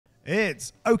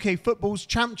It's OK Football's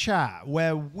Champ Chat,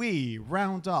 where we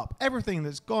round up everything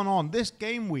that's gone on this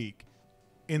game week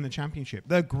in the Championship,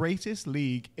 the greatest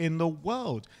league in the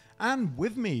world. And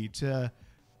with me to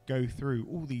go through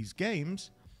all these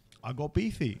games, I got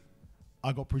Beefy,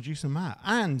 I got producer Matt,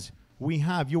 and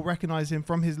you'll recognize him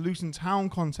from his Luton Town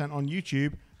content on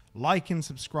YouTube. Like and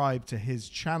subscribe to his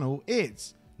channel.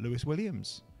 It's Lewis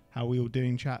Williams. How are we all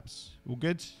doing, chaps? All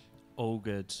good? All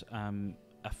good.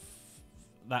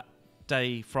 That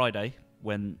day, Friday,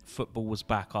 when football was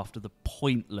back after the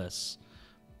pointless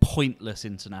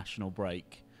international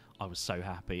break, I was so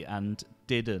happy. And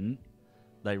didn't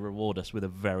they reward us with a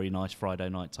very nice Friday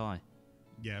night tie?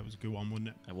 Yeah, it was a good one, wasn't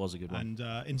it? It was a good one.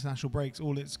 And international breaks,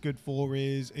 all it's good for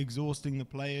is exhausting the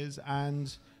players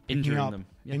and injuring them.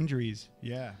 Yeah. Injuries,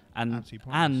 yeah.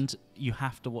 And you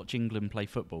have to watch England play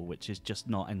football, which is just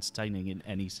not entertaining in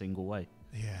any single way.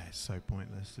 Yeah, it's so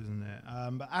pointless, isn't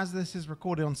it? But as this is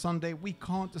recorded on Sunday, we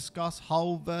can't discuss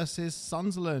Hull versus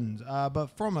Sunderland. But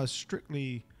from a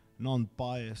strictly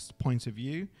non-biased point of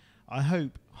view, I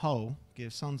hope Hull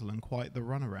gives Sunderland quite the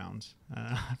runaround.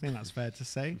 I think that's fair to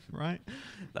say, right?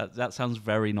 That sounds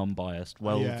very non-biased.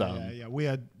 Well done. Yeah. We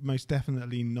are most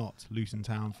definitely not Luton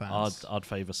Town fans. I'd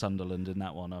favour Sunderland in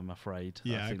that one, I'm afraid.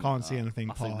 Yeah, I can't see anything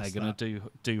past that. I think they're going to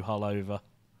do Hull over.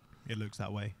 It looks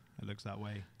that way.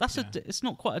 It's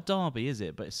not quite a derby, is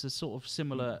it? But it's a sort of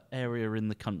similar area in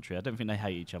the country. I don't think they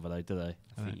hate each other, though, do they?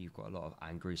 I think you've got a lot of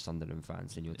angry Sunderland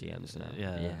fans in your DMs now.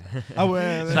 Yeah.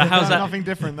 So how's that nothing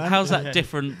different then? How's that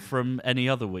different from any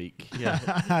other week?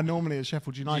 Yeah. Normally it's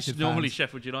Sheffield United fans. Normally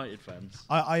Sheffield United fans.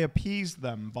 I appeased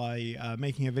them by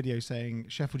making a video saying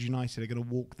Sheffield United are going to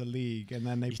walk the league, and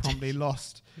then they promptly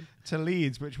lost to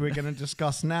Leeds, which we're going to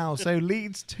discuss now. So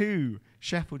Leeds 2,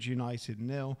 Sheffield United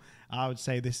 0. I would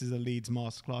say this is a Leeds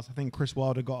masterclass. I think Chris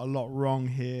Wilder got a lot wrong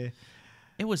here.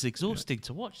 It was exhausting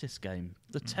to watch this game.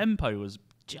 The tempo was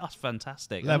just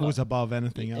fantastic. Levels above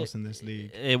anything else in this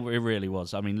league. It really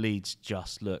was. I mean, Leeds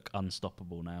just look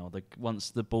unstoppable now.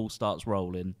 Once the ball starts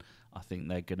rolling, I think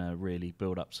they're going to really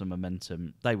build up some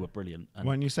momentum. They were brilliant.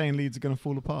 Weren't you saying Leeds are going to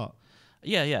fall apart?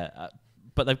 Yeah.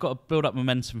 But they've got to build up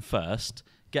momentum first,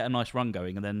 get a nice run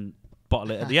going, and then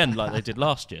bottle it at the end like they did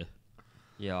last year.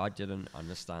 Yeah, I didn't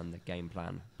understand the game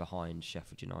plan behind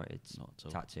Sheffield United's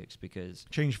tactics because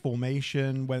changed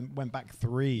formation, went back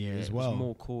three as well. It was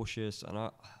more cautious, and I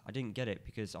didn't get it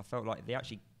because I felt like they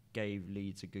actually gave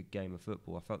Leeds a good game of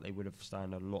football. I felt they would have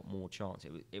stand a lot more chance.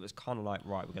 It was kind of like,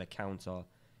 right, we're going to counter,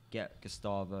 get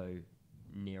Gustavo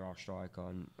near our striker,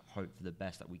 and hope for the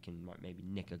best that we can maybe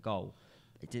nick a goal.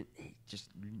 It just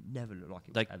never looked like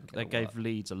it was ever going to work. They gave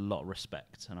Leeds a lot of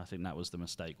respect, and I think that was the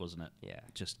mistake, wasn't it? Yeah.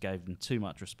 Just gave them too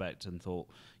much respect and thought,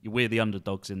 we're the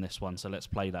underdogs in this one, so let's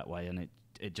play that way, and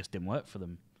it just didn't work for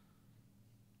them.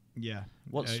 Yeah.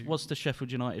 What's the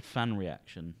Sheffield United fan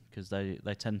reaction? Because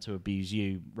they tend to abuse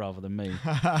you rather than me.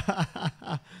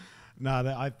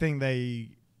 No, I think they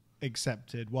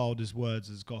accepted Wilder's words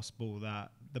as gospel that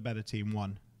the better team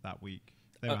won that week.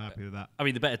 They were happy with that. I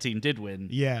mean, the better team did win.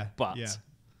 Yeah. But... Yeah.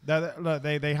 Look,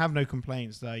 they have no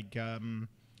complaints. Like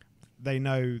they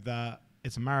know that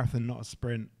it's a marathon, not a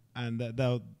sprint, and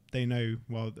that they know.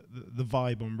 Well, the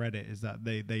vibe on Reddit is that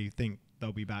they think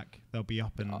they'll be back. They'll be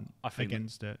up and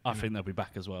against it. I think they'll be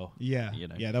back as well. Yeah,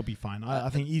 yeah, they'll be fine. I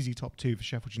think easy top 2 for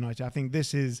Sheffield United. I think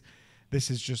this is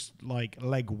just like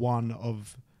leg 1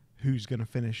 of who's going to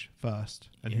finish first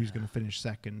and who's going to finish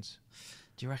second.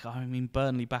 Do you reckon? I mean,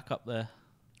 Burnley back up there.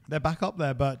 They're back up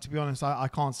there, but to be honest, I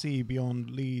can't see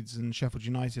beyond Leeds and Sheffield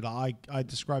United. I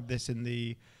described this in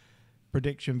the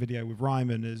prediction video with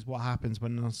Ryman as what happens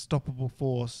when an unstoppable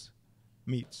force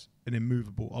meets an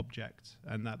immovable object,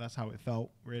 and that's how it felt,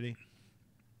 really.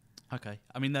 Okay.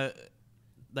 I mean,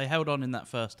 they held on in that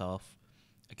first half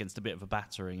against a bit of a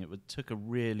battering. It took a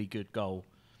really good goal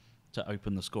to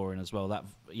open the scoring as well. That,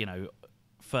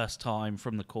 first time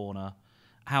from the corner.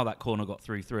 How that corner got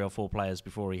through 3 or 4 players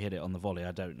before he hit it on the volley,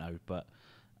 I don't know. But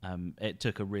it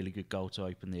took a really good goal to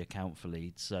open the account for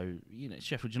Leeds. So,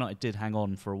 Sheffield United did hang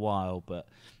on for a while, but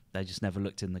they just never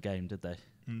looked in the game, did they?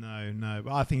 No.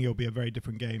 But I think it'll be a very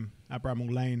different game at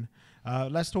Bramall Lane.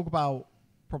 Let's talk about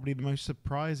probably the most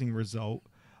surprising result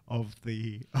of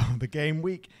the game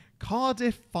week.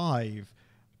 Cardiff 5,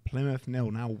 Plymouth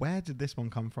 0. Now, where did this one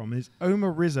come from? Is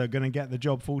Omar Rizza going to get the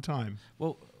job full time?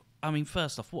 Well, I mean,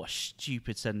 first off, what a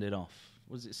stupid sending off.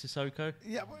 Was it Sissoko?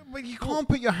 Yeah, but you can't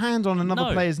put your hand on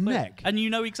another player's neck. And you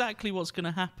know exactly what's going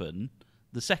to happen.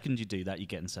 The second you do that, you're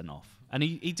getting sent off. And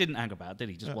he didn't hang about, did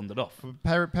he? Just wandered off.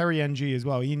 Perry NG as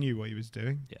well. He knew what he was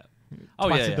doing. Yeah.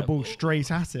 Twatted the ball straight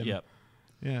at him. Yeah.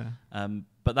 Yeah.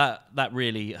 But that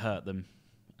really hurt them.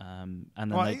 And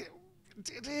then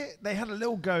they had a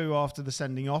little go after the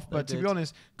sending off, but to be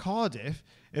honest, Cardiff,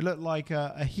 it looked like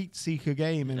a heat seeker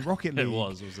game in Rocket League. It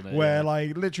was, wasn't it? Where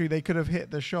like literally they could have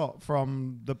hit the shot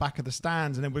from the back of the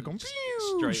stands and then we'd gone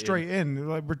straight in.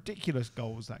 Like ridiculous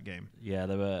goals that game. Yeah,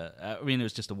 they were. I mean, it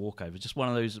was just a walkover. Just one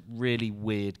of those really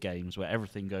weird games where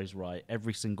everything goes right.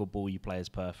 Every single ball you play is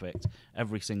perfect.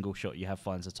 Every single shot you have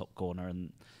finds the top corner,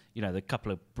 and there are a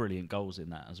couple of brilliant goals in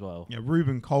that as well. Yeah,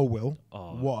 Ruben Colwill,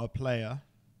 what a player.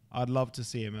 I'd love to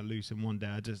see him at Luton one day.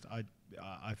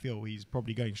 I feel he's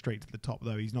probably going straight to the top,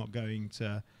 though. He's not going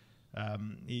to.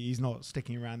 He's not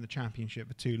sticking around the Championship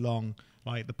for too long.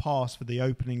 Like the pass for the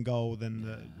opening goal, then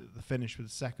the finish for the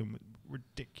second,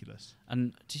 ridiculous.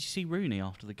 And did you see Rooney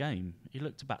after the game? He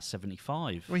looked about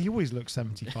 75. Well, he always looks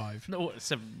 75. No,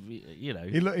 He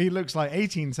looks like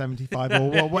 1875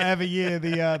 or whatever year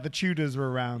the Tudors were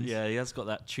around. Yeah, he has got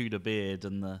that Tudor beard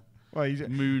and the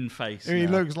moon face. He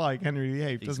looks like Henry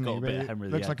VIII, doesn't he? A bit of Henry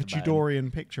looks like a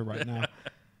Tudorian picture right now.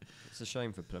 It's a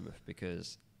shame for Plymouth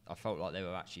because I felt like they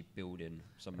were actually building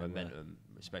some momentum,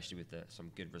 especially with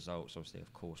some good results. Obviously,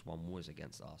 of course, one was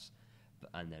against us,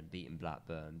 and then beating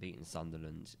Blackburn, beating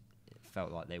Sunderland. It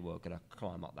felt like they were going to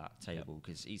climb up that table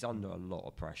because he's under a lot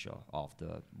of pressure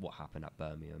after what happened at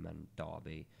Birmingham and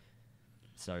Derby.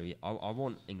 So I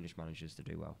want English managers to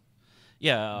do well.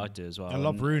 Yeah, I do as well. I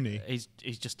love Rooney. He's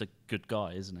just a good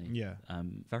guy, isn't he? Yeah.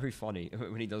 Very funny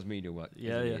when he does media work.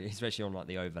 Yeah. Especially on like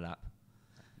the overlap.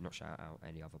 Not shout out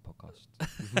any other podcast.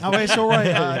 Oh, it's all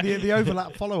right. The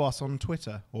overlap. Follow us on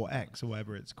Twitter or X or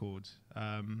whatever it's called.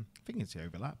 I think it's the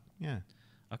overlap. Yeah.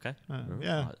 Okay.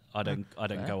 Yeah. I don't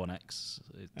go on X.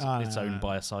 It's owned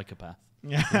by a psychopath.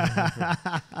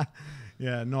 Yeah.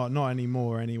 Yeah. Not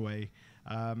anymore. Anyway.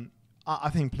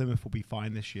 I think Plymouth will be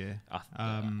fine this year.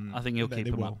 I think he'll keep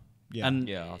him up. Yeah. And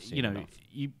I've seen enough.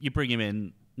 you bring him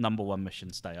in, number one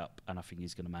mission, stay up, and I think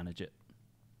he's going to manage it.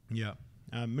 Yeah.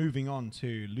 Moving on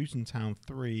to Luton Town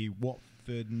 3,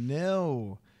 Watford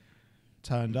 0.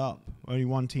 Turned up. Only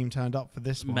one team turned up for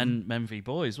this one. Men v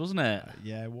boys, wasn't it?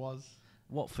 Yeah, it was.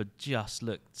 Watford just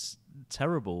looked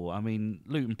terrible. I mean,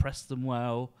 Luton pressed them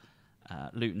well.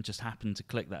 Luton just happened to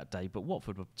click that day, but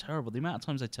Watford were terrible. The amount of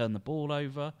times they turned the ball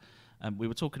over. We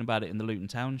were talking about it in the Luton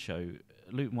Town show.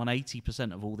 Luton won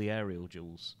 80% of all the aerial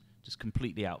duels. Just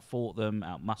completely outfought them,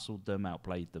 outmuscled them,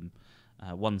 outplayed them.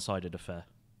 One-sided affair.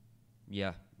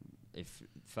 Yeah, if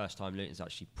first time Luton's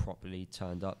actually properly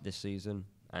turned up this season,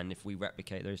 and if we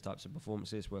replicate those types of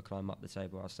performances, we'll climb up the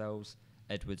table ourselves.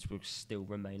 Edwards will still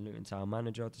remain Luton Town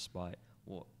manager despite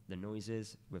what the noise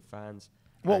is with fans.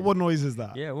 What noise is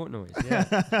that? Yeah, what noise? Yeah,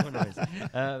 what noise?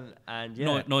 And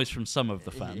noise from some of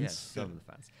the fans. Yes, some of the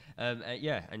fans.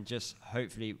 And just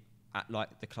hopefully at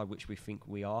like the club which we think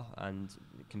we are, and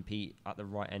compete at the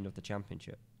right end of the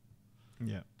Championship.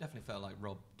 Yeah, definitely felt like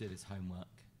Rob did his homework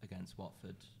against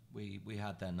Watford. We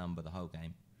had their number the whole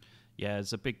game. Yeah,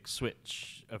 it's a big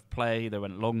switch of play. They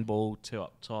went long ball, 2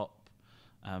 up top,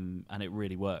 and it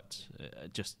really worked.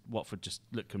 Watford just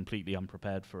looked completely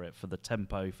unprepared for it, for the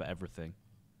tempo, for everything.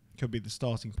 Could be the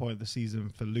starting point of the season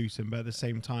for Luton, but at the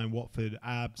same time, Watford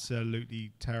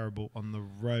absolutely terrible on the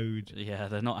road. Yeah,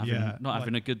 they're not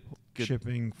having a good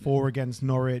shipping. 4 against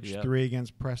Norwich, 3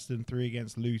 against Preston, 3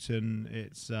 against Luton.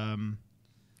 It's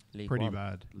League pretty One.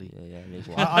 bad. League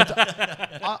One.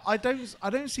 I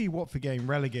don't see Watford getting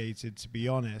relegated, to be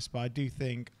honest, but I do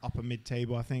think upper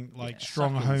mid-table. I think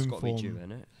strong home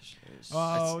form.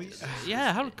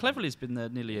 How cleverly it's been there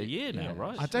nearly a year now,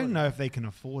 right? I don't know if they can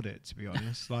afford it, to be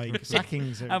honest.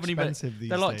 Sackings are expensive these days.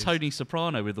 They're like Tony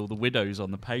Soprano with all the widows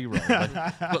on the payroll. They've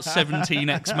got 17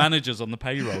 ex-managers on the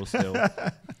payroll still.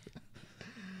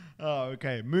 Oh,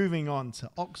 okay. Moving on to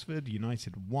Oxford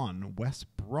United 1, West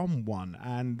Brom 1.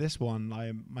 And this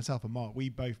one, myself and Mark, we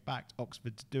both backed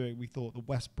Oxford to do it. We thought the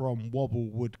West Brom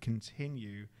wobble would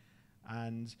continue.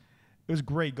 And it was a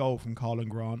great goal from Carlin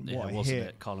Grant. Yeah, what a wasn't hit.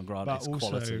 it? Carlin Grant, but it's also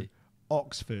quality.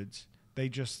 Oxford, they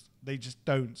just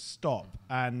don't stop.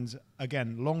 And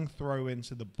again, long throw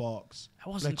into the box. It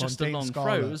wasn't just a long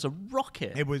throw, it was a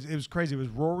rocket. It was crazy. It was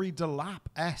Rory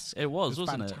Delap-esque. It wasn't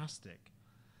fantastic.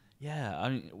 Yeah, I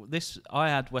mean, I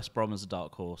had West Brom as a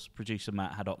dark horse. Producer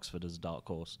Matt had Oxford as a dark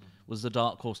horse. Was the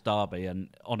dark horse derby and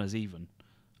honours even?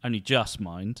 Only just,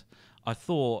 mind. I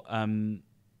thought,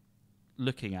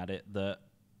 looking at it, that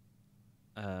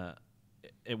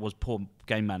it was poor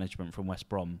game management from West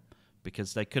Brom,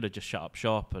 because they could have just shut up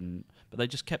shop, but they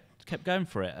just kept going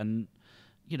for it and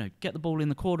get the ball in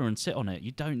the corner and sit on it.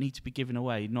 You don't need to be giving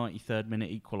away 93rd minute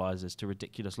equalisers to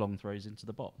ridiculous long throws into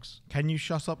the box. Can you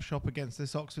shut up shop against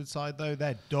this Oxford side, though?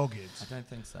 They're dogged. I don't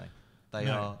think so. They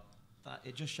are.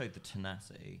 It just showed the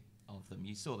tenacity of them.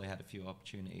 You saw they had a few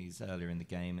opportunities earlier in the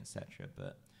game, etc.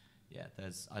 But yeah,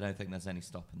 I don't think there's any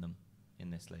stopping them in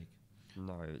this league.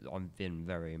 No, I've been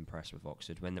very impressed with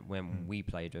Oxford. When we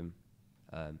played them,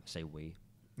 say we.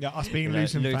 Yeah, us being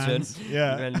Luton fans.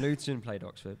 Yeah. When Luton played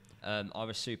Oxford, I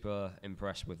was super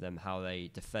impressed with them, how they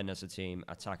defend as a team,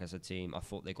 attack as a team. I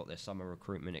thought they got their summer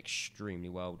recruitment extremely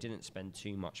well. Didn't spend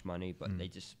too much money, but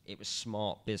it was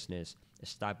smart business.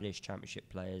 Established Championship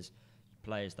players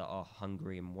that are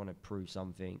hungry and want to prove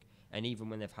something. And even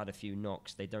when they've had a few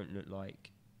knocks, they don't look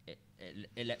like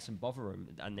it lets them bother them.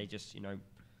 And they just,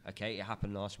 okay, it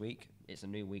happened last week. It's a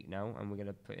new week now, and we're going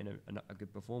to put in a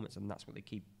good performance, and that's what they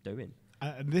keep doing.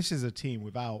 And this is a team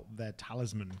without their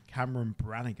talisman, Cameron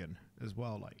Brannigan, as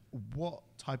well. Like, what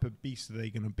type of beast are they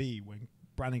going to be when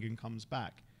Brannigan comes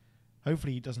back?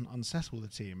 Hopefully he doesn't unsettle the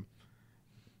team.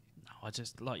 No, I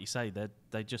just, like you say,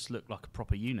 they just look like a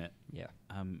proper unit. Yeah.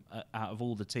 Out of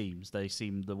all the teams, they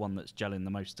seem the one that's gelling the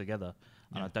most together,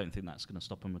 and I don't think that's going to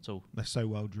stop them at all. They're so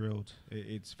well drilled.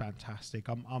 It's fantastic.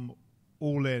 I'm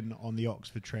all in on the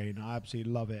Oxford train. I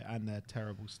absolutely love it, and their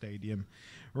terrible stadium.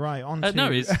 Right, on to...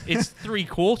 No, it's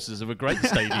 3/4 of a great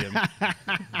stadium.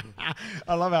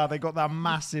 I love how they got that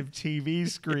massive TV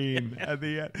screen at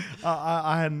the end.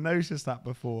 I hadn't noticed that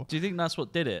before. Do you think that's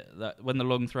what did it? That when the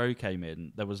long throw came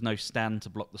in, there was no stand to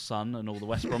block the sun, and all the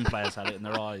West Brom players had it in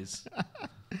their eyes?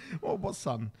 What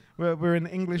sun? We're in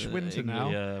English winter now.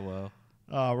 Yeah, well...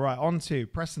 Right, on to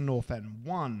Preston North End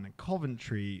 1,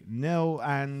 Coventry 0,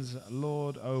 and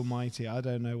Lord Almighty, I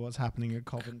don't know what's happening at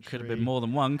Coventry. Could have been more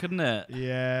than one, couldn't it?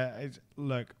 Yeah,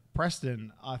 look,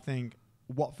 Preston, I think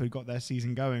Watford got their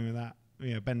season going with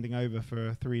that, bending over for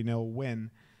a 3-0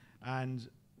 win. And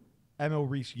Emil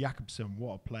Rees-Jacobson,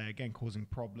 what a player, again causing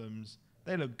problems.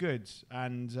 They look good,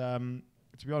 and to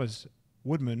be honest,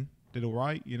 Woodman did all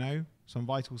right, some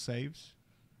vital saves.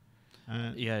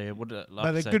 Like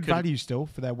but they're good value still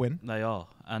for their win. They are,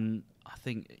 and I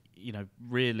think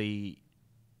really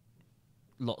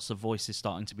lots of voices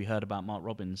starting to be heard about Mark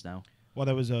Robins now. Well,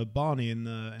 there was a Barney in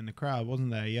the crowd,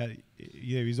 wasn't there? Yeah,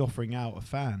 he's offering out a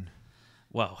fan.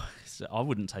 Well, so I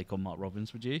wouldn't take on Mark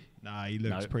Robins, would you? Nah, he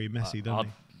looks pretty messy, doesn't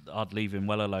he? I'd leave him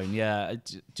well alone. Yeah,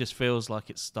 it just feels like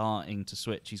it's starting to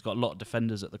switch. He's got a lot of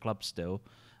defenders at the club still,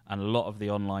 and a lot of the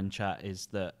online chat is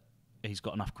that he's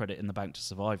got enough credit in the bank to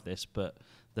survive this, but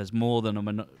there's more than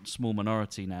a small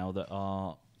minority now that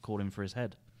are calling for his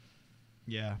head.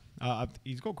 Yeah,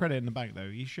 he's got credit in the bank though.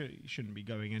 He shouldn't be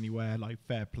going anywhere. Like,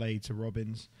 fair play to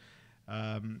Robins.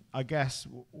 I guess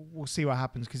we'll see what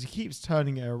happens, because he keeps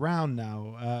turning it around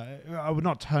now.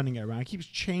 Not turning it around. He keeps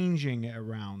changing it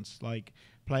around. Like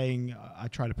playing, I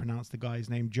try to pronounce the guy's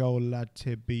name, Joel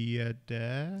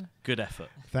Latibiader. Good effort.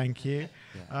 Thank you.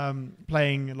 Yeah.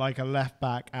 Playing like a left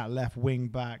back at left wing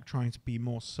back, trying to be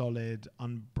more solid,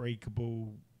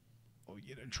 unbreakable, or,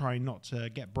 trying not to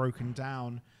get broken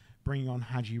down. Bringing on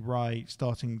Haji Wright,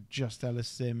 starting just Ellis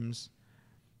Sims,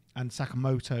 and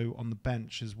Sakamoto on the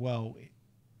bench as well.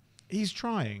 He's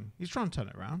trying to turn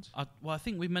it around. I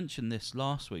think we mentioned this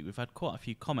last week. We've had quite a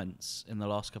few comments in the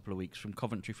last couple of weeks from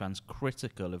Coventry fans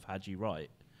critical of Haji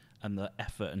Wright and the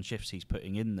effort and shifts he's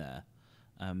putting in there.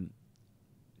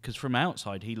 Because from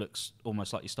outside, he looks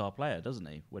almost like your star player, doesn't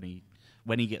he?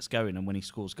 When he gets going and when he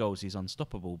scores goals, he's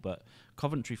unstoppable. But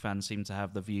Coventry fans seem to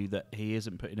have the view that he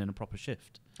isn't putting in a proper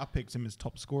shift. I picked him as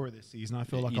top scorer this season. I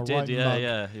feel like you a did, right mug.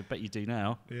 Yeah. I bet you do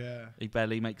now. Yeah. He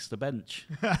barely makes the bench.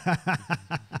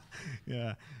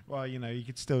 Yeah. Well, you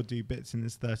could still do bits in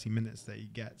this 30 minutes that he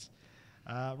gets.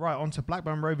 Right, on to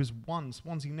Blackburn Rovers 1,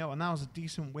 Swansea 0, and that was a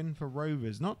decent win for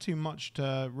Rovers. Not too much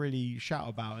to really shout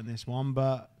about in this one,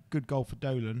 but good goal for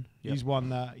Dolan. Yep. He's one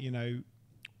that,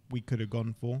 we could have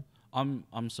gone for.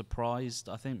 I'm surprised.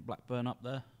 I think Blackburn up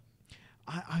there.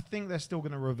 I think they're still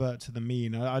going to revert to the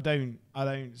mean. I don't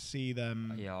see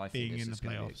them being in the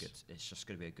playoffs. It's just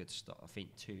going to be a good start. I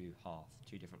think two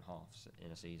different halves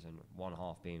in a season. One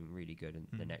half being really good, and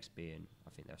the next being, I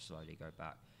think they'll slowly go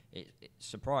back.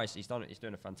 Surprised he's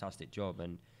doing a fantastic job,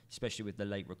 and especially with the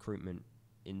late recruitment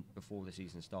in before the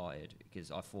season started,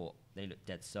 because I thought they looked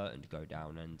dead certain to go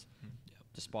down, and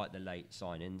despite the late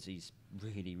signings, he's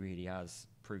really has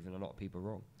proven a lot of people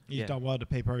wrong. He's done well to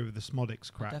paper over the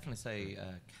Smodics crack. I'd definitely say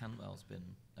Cantwell's been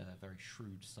a very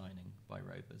shrewd signing by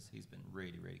Rovers. He's been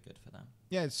really good for them.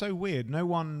 Yeah, it's so weird. No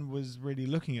one was really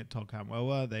looking at Todd Cantwell,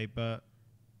 were they? But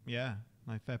yeah,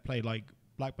 fair play. Like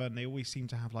Blackburn, they always seem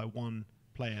to have like one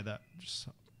player that just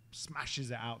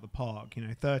smashes it out the park.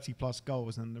 30 plus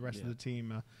goals, and the rest of the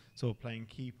team are sort of playing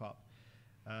keep up.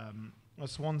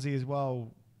 Swansea as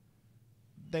well.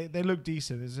 They look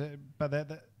decent, but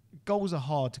goals are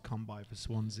hard to come by for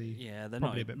Swansea. Yeah, they're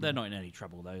Probably a bit They're more. not in any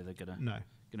trouble though. They're gonna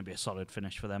No. be a solid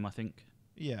finish for them, I think.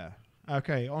 Yeah.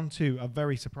 Okay, on to a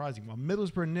very surprising one.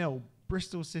 Middlesbrough 0,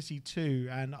 Bristol City 2.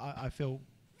 And I feel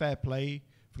fair play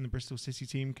from the Bristol City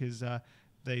team because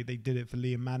they did it for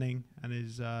Liam Manning and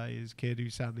his kid who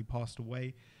sadly passed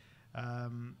away.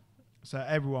 So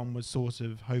everyone was sort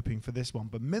of hoping for this one.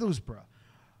 But Middlesbrough...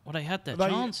 Well, they had their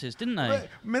chances, didn't they?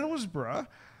 Middlesbrough...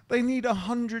 They need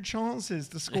 100 chances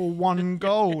to score one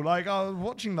goal. Like, I was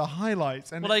watching the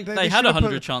highlights. And Well, they had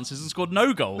 100 chances and scored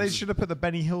no goals. They should have put the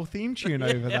Benny Hill theme tune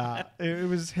over that. It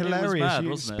was hilarious. mad,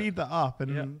 You wasn't it? speed that up,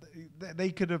 and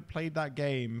they could have played that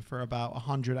game for about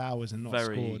 100 hours and not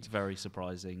scored. Very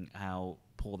surprising how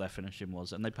poor their finishing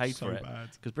was. And they paid So for it bad.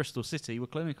 because Bristol City were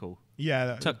clinical.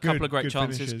 Yeah. Took a couple of great good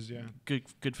chances, finishes, yeah.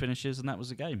 good finishes, and that was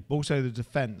the game. But also the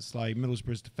defence, like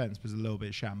Middlesbrough's defence was a little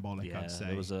bit shambolic, Yeah, I'd say.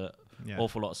 there was an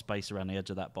awful lot of space around the edge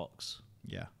of that box.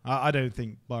 Yeah. I don't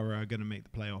think Borough are going to make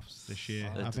the playoffs this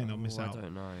year. I think they'll miss out. I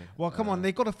don't know. Well, come on,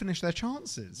 they've got to finish their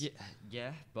chances.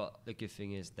 Yeah, but the good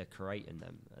thing is they're creating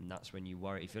them, and that's when you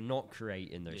worry. If you're not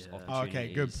creating those Yeah. opportunities,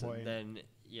 Okay, good point. then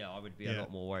I would be a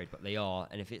lot more worried. But they are,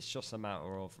 and if it's just a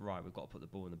matter of right, we've got to put the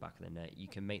ball in the back of the net, you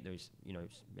can make those,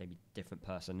 maybe different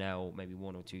personnel, maybe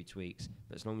one or two tweaks.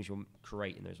 But as long as you're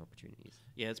creating those opportunities,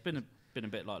 Yeah, it's been a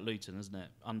bit like Luton, isn't it?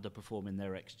 Underperforming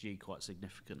their XG quite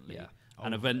significantly, Yeah.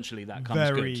 and eventually that comes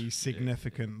very good.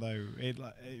 significant though. It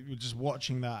just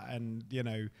watching that, and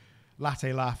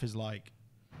Latte Laugh is like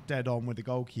dead on with the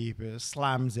goalkeeper,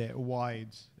 slams it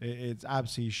wide. It's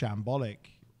absolutely shambolic.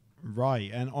 Right,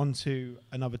 and on to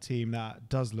another team that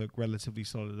does look relatively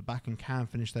solid at the back and can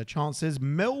finish their chances.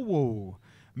 Millwall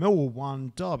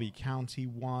 1, Derby County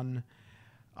 1.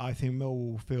 I think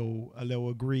Millwall feel a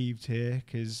little aggrieved here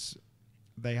because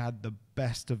they had the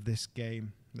best of this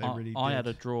game. They really did. I had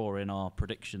a draw in our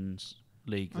predictions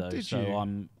league though, did so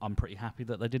you? I'm pretty happy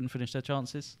that they didn't finish their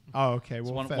chances. Oh, okay. It's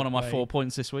Well, one of my 4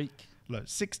 points this week. Look,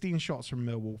 16 shots from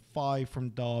Millwall, 5 from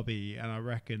Derby, and I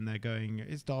reckon they're going...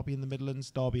 Is Derby in the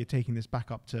Midlands? Derby are taking this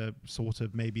back up to sort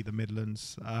of maybe the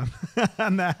Midlands,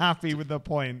 and they're happy with the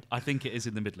point. I think it is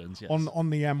in the Midlands, yes. On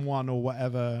the M1 or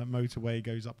whatever motorway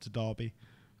goes up to Derby.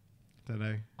 Don't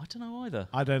know. I don't know either.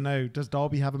 I don't know. Does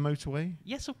Derby have a motorway?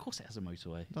 Yes, of course it has a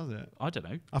motorway. Does it? I don't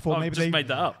know. I thought maybe just they made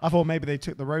that up. I thought maybe they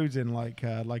took the roads in like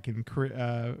in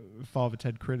Father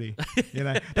Ted Crilly.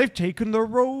 They've taken the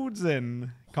roads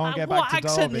in. Can't get back to Derby.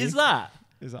 What accent is that?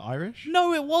 Is it Irish?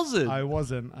 No, it wasn't. I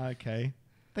wasn't. Okay.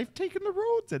 They've taken the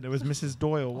roads in. It was Mrs.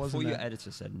 Doyle, I wasn't thought it? your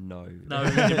editor said no. No,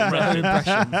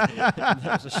 impression. That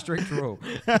was a strict rule.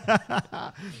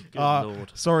 Good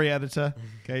Lord. Sorry, editor.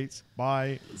 Kate.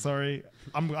 Bye. Sorry.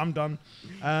 I'm done.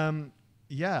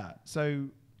 Yeah. So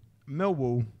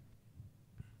Millwall.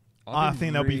 I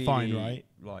think they'll be fine, right?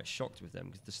 Like shocked with them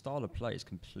because the style of play is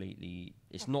completely.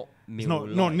 It's not It's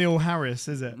Millwall. not Neil Harris,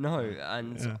 is it? No,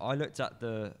 and Yeah. I looked at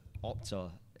the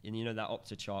Opta, and that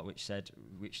Opta chart which said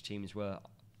which teams were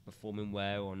performing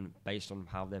well based on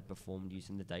how they've performed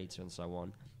using the data and so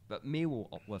on. But Millwall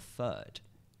were third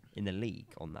in the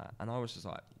league on that, and I was just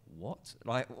like, what?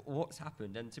 Like, what's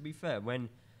happened? And to be fair, when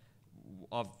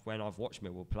I've watched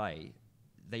Millwall play,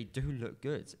 they do look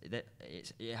good.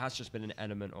 It has just been an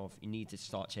element of you need to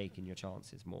start taking your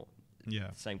chances more. Yeah.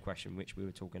 Same question which we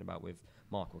were talking about with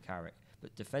Michael Carrick.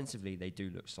 But defensively, they do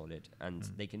look solid, and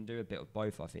they can do a bit of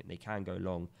both, I think. They can go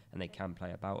long, and they can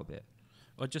play about a bit.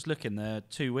 Well, just looking, they're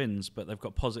 2 wins, but they've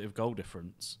got positive goal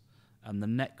difference. And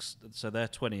so they're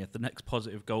 20th. The next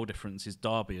positive goal difference is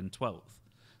Derby in 12th.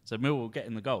 So Millwall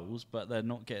getting the goals, but they're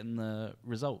not getting the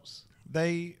results.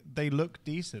 They look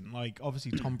decent. Like,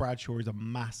 obviously, Tom Bradshaw is a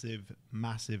massive,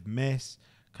 massive miss.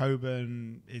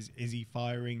 Coburn, is he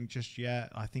firing just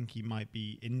yet? I think he might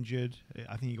be injured.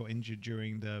 I think he got injured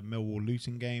during the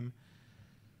Millwall-Luton game.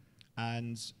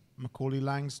 And Macaulay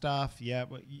Langstaff,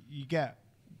 but you get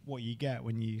what you get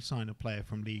when you sign a player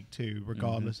from League Two,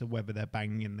 regardless of whether they're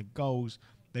banging in the goals.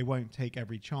 They won't take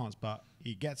every chance, but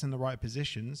he gets in the right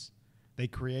positions. They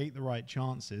create the right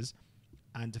chances.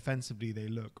 And defensively, they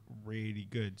look really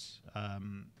good.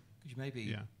 Could you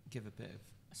maybe give a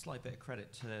slight bit of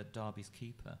credit to Derby's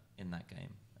keeper in that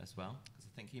game as well? Because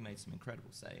I think he made some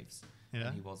incredible saves. Yeah.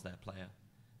 And he was their player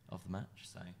of the match.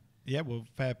 So Yeah, well,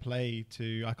 fair play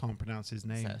to, I can't pronounce his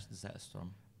name.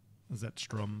 Zetterstrom.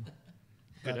 Zetstrom.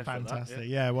 Good effort, Fantastic. that,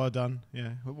 Yeah, well done.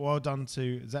 Yeah, well done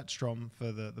to Zetstrom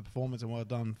for the performance, and well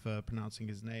done for pronouncing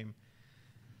his name.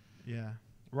 Yeah.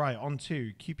 Right, on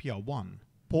to QPR 1.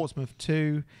 Portsmouth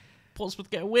 2. Portsmouth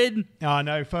get a win. I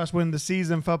know, first win of the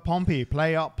season for Pompey.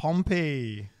 Play up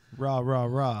Pompey. Rah, rah,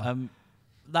 rah.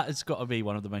 that has got to be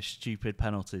one of the most stupid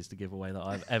penalties to give away that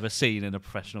I've ever seen in a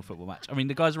professional football match. I mean,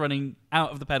 the guy's running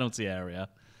out of the penalty area.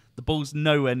 The ball's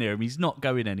nowhere near him. He's not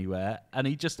going anywhere. And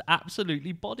he just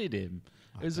absolutely bodied him.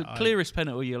 It was the clearest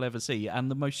penalty you'll ever see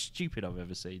and the most stupid I've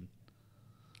ever seen.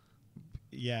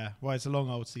 Yeah, well, it's a long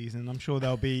old season. I'm sure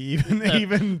there'll be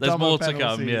even There's more to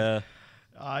penalties. come, yeah.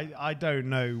 I don't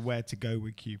know where to go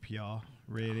with QPR,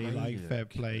 really. Fair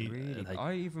play. Really,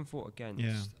 I even thought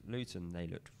against Luton, they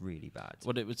looked really bad.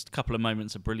 Well, it was a couple of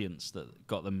moments of brilliance that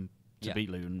got them to beat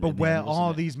Luton. But where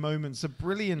are these moments of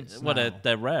brilliance Well, now?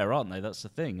 they're rare, aren't they? That's the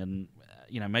thing. And,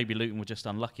 maybe Luton were just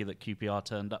unlucky that QPR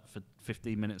turned up for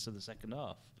 15 minutes of the second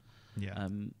half. Yeah.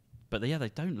 But they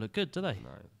don't look good, do they?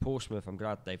 No. Portsmouth, I'm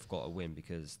glad they've got a win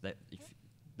because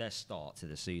their start to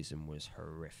the season was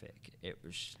horrific. It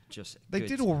was just They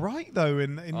did all right, though,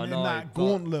 in that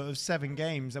gauntlet of 7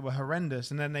 games that were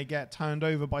horrendous, and then they get turned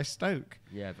over by Stoke.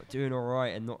 Yeah, but doing all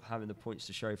right and not having the points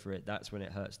to show for it, that's when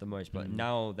it hurts the most. But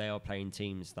now they are playing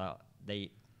teams that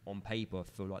they, on paper,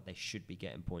 feel like they should be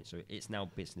getting points. So it's now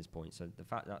business points. So the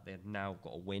fact that they've now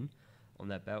got a win on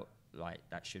their belt,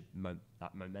 that should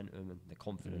that momentum and the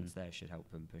confidence there should help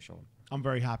them push on. I'm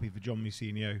very happy for John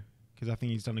Mousinho because I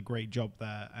think he's done a great job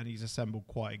there and he's assembled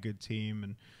quite a good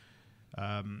team.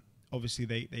 And obviously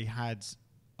they had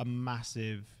a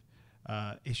massive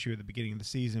issue at the beginning of the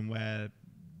season where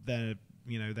their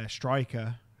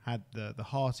striker had the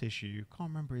heart issue. Can't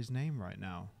remember his name right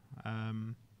now.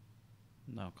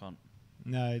 No, I can't.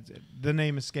 No, the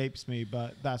name escapes me,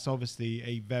 but that's obviously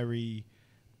a very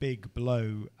big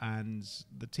blow, and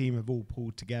the team have all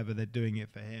pulled together. They're doing it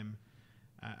for him,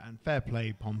 and fair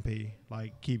play, Pompey.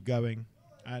 Keep going.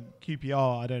 And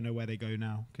QPR, I don't know where they go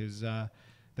now because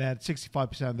they had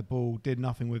 65% of the ball, did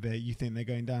nothing with it. You think they're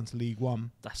going down to League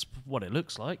One? That's what it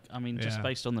looks like. I mean, just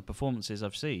based on the performances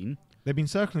I've seen, they've been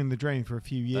circling the drain for a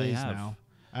few years now,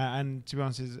 and to be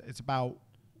honest, it's about.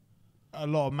 A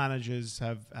lot of managers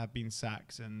have been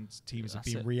sacked and teams have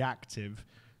been reactive,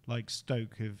 like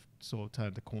Stoke have sort of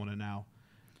turned the corner now.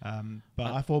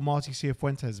 But I thought Marti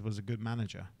Cifuentes was a good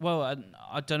manager. Well,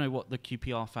 I don't know what the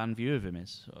QPR fan view of him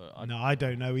is. I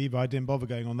don't know either. I didn't bother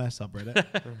going on their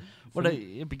subreddit. Well,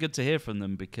 it'd be good to hear from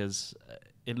them because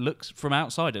it looks, from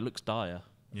outside, it looks dire.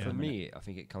 Yeah. For me, I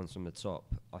think it comes from the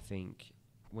top. I think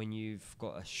when you've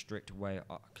got a strict way,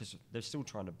 because they're still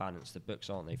trying to balance the books,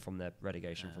 aren't they, from their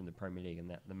relegation from the Premier League and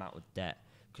the amount of debt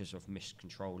because of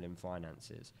miscontrolling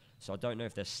finances. So I don't know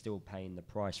if they're still paying the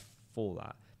price for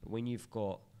that. But when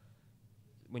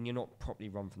you're not properly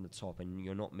run from the top and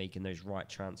you're not making those right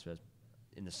transfers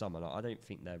in the summer, I don't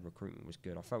think their recruitment was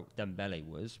good. I felt Dembele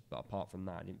was, but apart from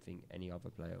that, I didn't think any other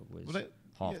player was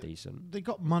half decent. They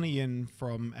got money in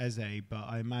from Eze, but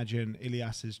I imagine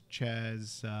Ilias's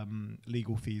chair's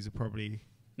legal fees are probably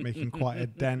making quite a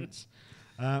dent.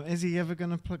 Is he ever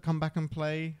going to come back and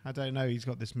play? I don't know. He's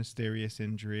got this mysterious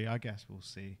injury. I guess we'll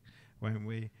see, won't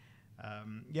we?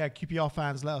 QPR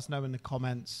fans, let us know in the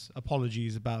comments.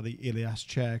 Apologies about the Ilias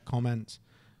chair comment.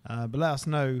 But let us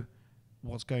know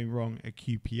what's going wrong at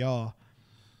QPR.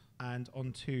 And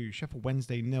on to Sheffield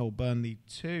Wednesday 0, Burnley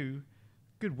 2.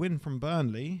 Good win from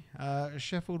Burnley.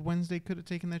 Sheffield Wednesday could have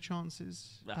taken their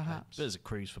chances, perhaps. There's a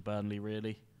cruise for Burnley,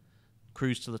 really.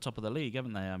 Cruise to the top of the league,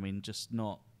 haven't they? I mean,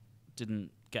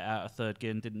 didn't get out of third gear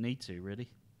and didn't need to,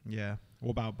 really. Yeah.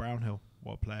 What about Brownhill?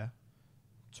 What a player.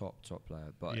 Top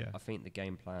player. But I think the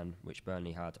game plan which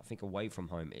Burnley had, I think away from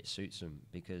home, it suits them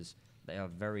because they are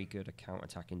very good at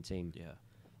counter-attacking team. Yeah.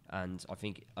 And I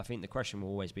think the question will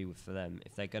always be for them,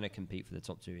 if they're going to compete for the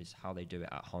top 2, is how they do it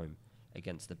at home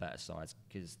against the better sides,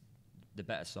 because the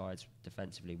better sides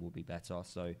defensively will be better.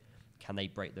 So can they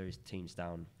break those teams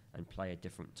down and play a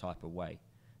different type of way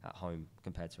at home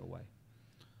compared to away?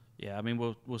 Yeah, I mean,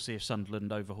 we'll see if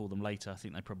Sunderland overhaul them later. I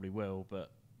think they probably will,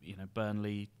 but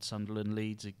Burnley, Sunderland,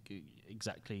 Leeds,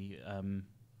 exactly.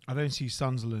 I don't see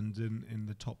Sunderland in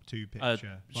the top 2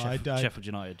 picture. Sheffield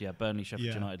United, Burnley,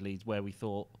 Sheffield United, Leeds, where we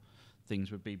thought things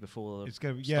would be before the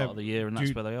start of the year, and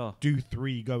that's where they are. Do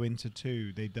 3 go into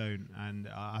 2? They don't, and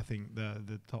I think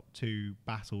the top 2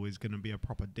 battle is going to be a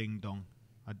proper ding dong.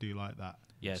 I do like that.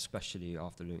 Yeah, especially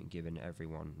after Luton giving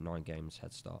everyone 9 games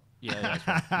head start. Yeah,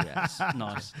 that's right. Yes,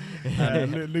 nice.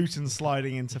 Luton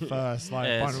sliding into first,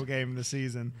 final game of the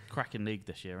season. Cracking league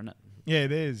this year, isn't it? Yeah,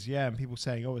 it is. Yeah, and people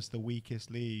saying, "Oh, it's the weakest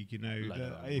league."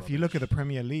 If you look at the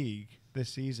Premier League this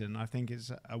season, I think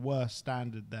it's a worse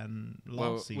standard than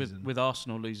last season. With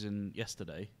Arsenal losing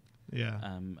yesterday,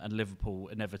 and Liverpool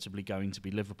inevitably going to be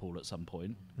Liverpool at some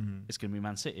point, it's going to be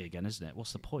Man City again, isn't it?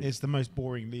 What's the point? It's the most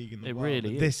boring league in the world. It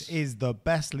really is. This is the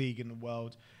best league in the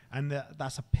world, and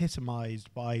that's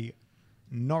epitomised by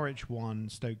Norwich won,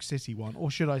 Stoke City won.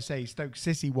 Or should I say Stoke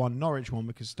City won, Norwich won,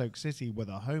 because Stoke City were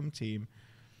the home team.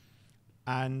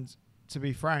 And to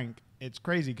be frank, it's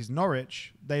crazy because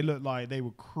Norwich, they looked like they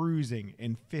were cruising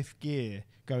in 5th gear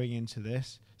going into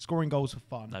this, scoring goals for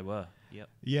fun. They were, yep.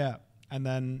 Yeah. And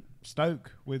then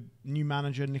Stoke, with new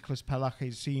manager Nicholas Pelak,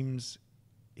 it seems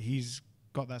he's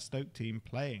got that Stoke team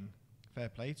playing. Fair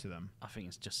play to them. I think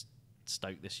it's just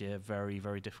Stoke this year, very,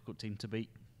 very difficult team to beat.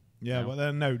 Yeah, now.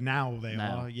 well, no, now they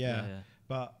are, yeah.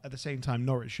 But at the same time,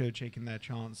 Norwich should have taken their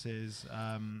chances.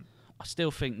 I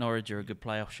still think Norwich are a good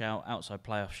playoff shout, outside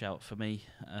playoff shout for me.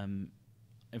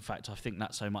 In fact, I think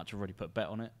that so much I've already put a bet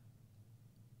on it.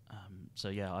 So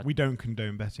yeah, we don't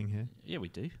condone betting here. Yeah, we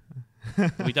do.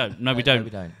 We don't. No, we No, don't. we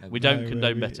don't. We don't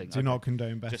condone betting. Do not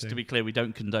condone betting. Just to be clear, we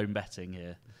don't condone betting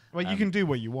here. Well, you can do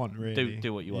what you want, really.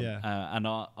 Do what you want. Yeah. And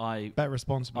I bet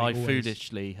responsibly. I always.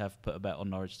 foolishly have put a bet on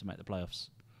Norwich to make the playoffs.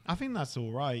 I think that's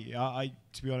all right.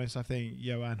 To be honest, I think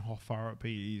Johan Hoffarup,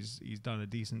 he's done a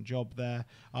decent job there.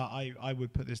 I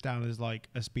would put this down as like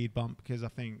a speed bump because I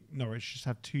think Norwich just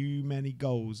have too many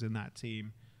goals in that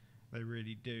team. They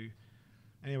really do.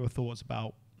 Any other thoughts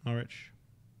about Norwich?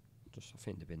 I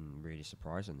think they've been really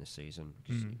surprising this season.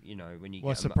 You know, when you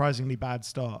get a surprisingly bad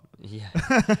start. Yeah.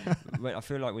 I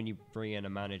feel like when you bring in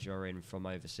a manager in from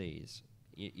overseas,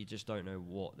 you just don't know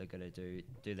what they're going to do.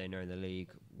 Do they know the league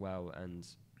well? And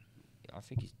I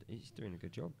think he's doing a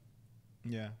good job.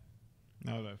 Yeah.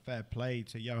 No, fair play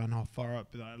to Johan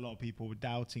Hoffarup. A lot of people were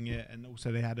doubting it, and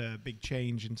also they had a big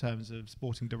change in terms of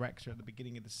sporting director at the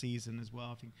beginning of the season as well.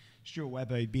 I think Stuart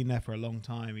Webber, he'd been there for a long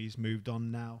time. He's moved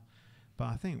on now. But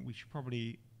I think we should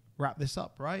probably wrap this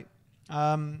up, right?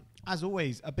 As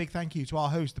always, a big thank you to our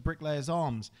host, the Bricklayers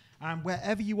Arms. And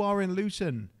wherever you are in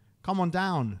Luton, come on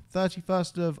down,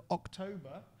 31st of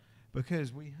October,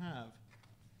 because we have...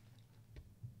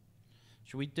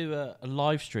 Should we do a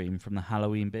live stream from the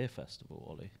Halloween Beer Festival,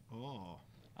 Ollie? Oh.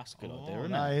 That's a good idea,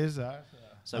 isn't that it? Is that.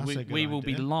 So we will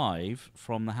be live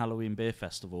from the Halloween Beer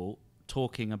Festival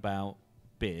talking about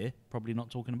beer, probably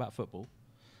not talking about football.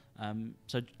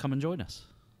 So come and join us.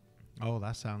 Oh,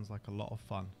 that sounds like a lot of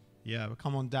fun. Yeah, well,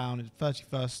 come on down. It's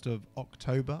 31st of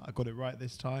October. I got it right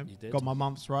this time. You did. Got my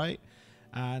months right.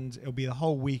 And it'll be the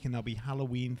whole week, and there'll be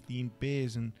Halloween-themed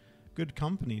beers and good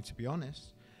company, to be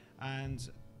honest. And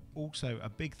also a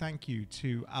big thank you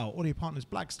to our audio partners,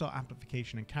 Black Star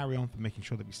Amplification and Carry On, for making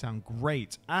sure that we sound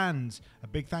great. And a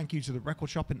big thank you to the record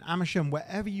shop in Amersham,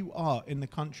 wherever you are in the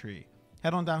country.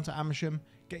 Head on down to Amersham,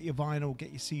 get your vinyl,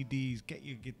 get your CDs, get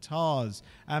your guitars,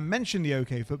 and mention the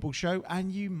OK Football Show,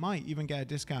 and you might even get a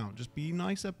discount. Just be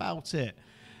nice about it.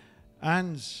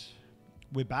 And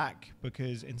we're back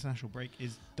because international break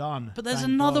is done. But there's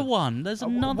Thank another God. one. There's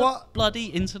another bloody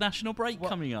international break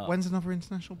coming up. When's another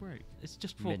international break? It's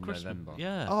just before Christmas.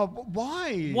 Yeah. Oh,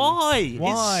 why? Why?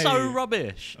 It's so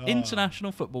rubbish.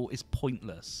 International football is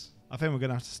pointless. I think we're going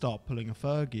to have to start pulling a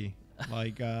Fergie.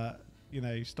 Like,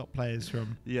 stop players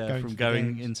from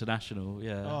going international.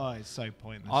 Yeah. Oh, it's so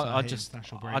pointless. I just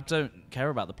I don't care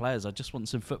about the players. I just want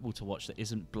some football to watch that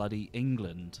isn't bloody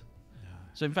England.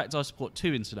 So, in fact, I support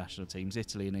 2 international teams,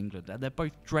 Italy and England, and they're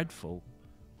both dreadful.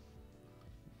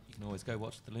 You can always go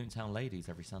watch the Luton Town Ladies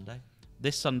every Sunday.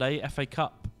 This Sunday, FA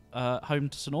Cup, home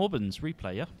to St Albans,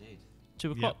 replay, yeah? Indeed.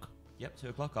 2 o'clock. Yep, 2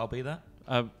 o'clock, I'll be there.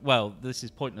 Well, this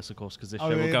is pointless, of course, because this show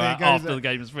will go out after the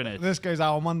game is finished. This goes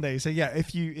out on Monday. So, yeah,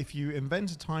 if you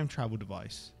invent a time travel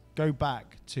device, go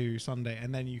back to Sunday,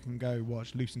 and then you can go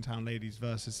watch Luton Town Ladies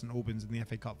versus St Albans in the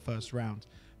FA Cup first round.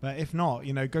 But if not,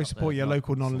 go support your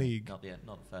local non-league. Not the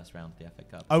first round of the FA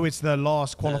Cup. Oh, it's the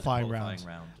last qualifying round. Of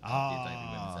the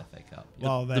Women's FA Cup. Yep.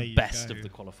 Well, the best of the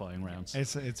qualifying rounds.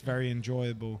 It's very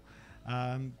enjoyable.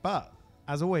 But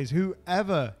as always,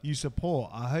 whoever you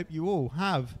support, I hope you all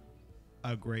have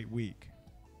a great week.